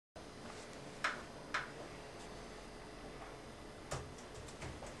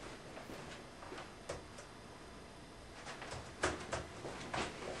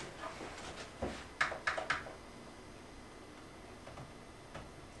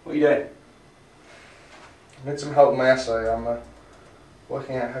What are you doing? I need some help with my essay. I'm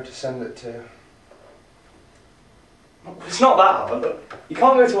working out how to send it to. It's not that hard. Look, you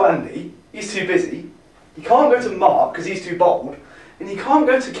can't go to Andy, he's too busy. You can't go to Mark because he's too bold. And you can't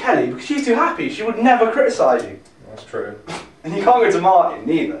go to Kelly because she's too happy. She would never criticise you. That's true. And you can't go to Martin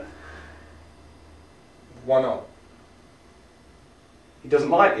neither. Why not? He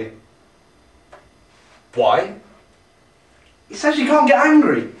doesn't like you. Why? He says you can't get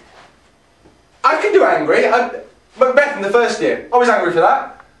angry. I can do angry. Macbeth in the first year. I was angry for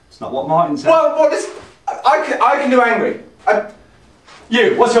that. It's not what Martin said. Well, what is? I can do angry.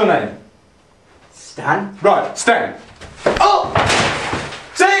 You. What's your name? Stan? Right, Stan. Oh!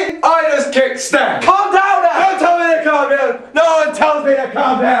 See? I just kicked Stan. Calm down now! Don't tell me to calm down. No one tells me to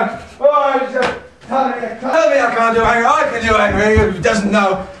calm down. Oh, just tell me I can't do angry. I can do angry. Who doesn't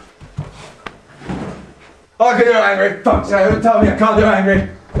know? I can do angry. Fuck's sake, who tell me I can't do angry?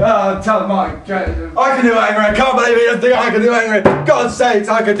 Oh, tell Mike. I can do angry. I can't believe he doesn't think I can do angry. God's sakes,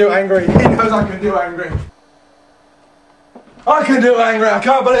 I can do angry. He knows I can do angry. I can do angry. I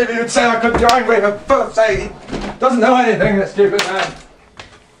can't believe he would say I couldn't do angry. For fuck's sake, he doesn't know anything, that stupid man.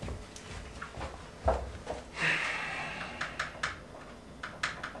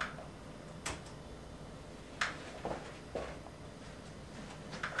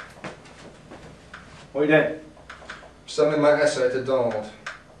 What are you doing? Sending my essay to Donald.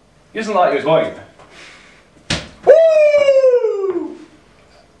 He doesn't like you as well, you know. Woo!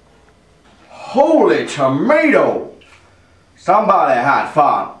 Holy tomato! Somebody had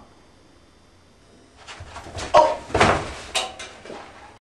fun.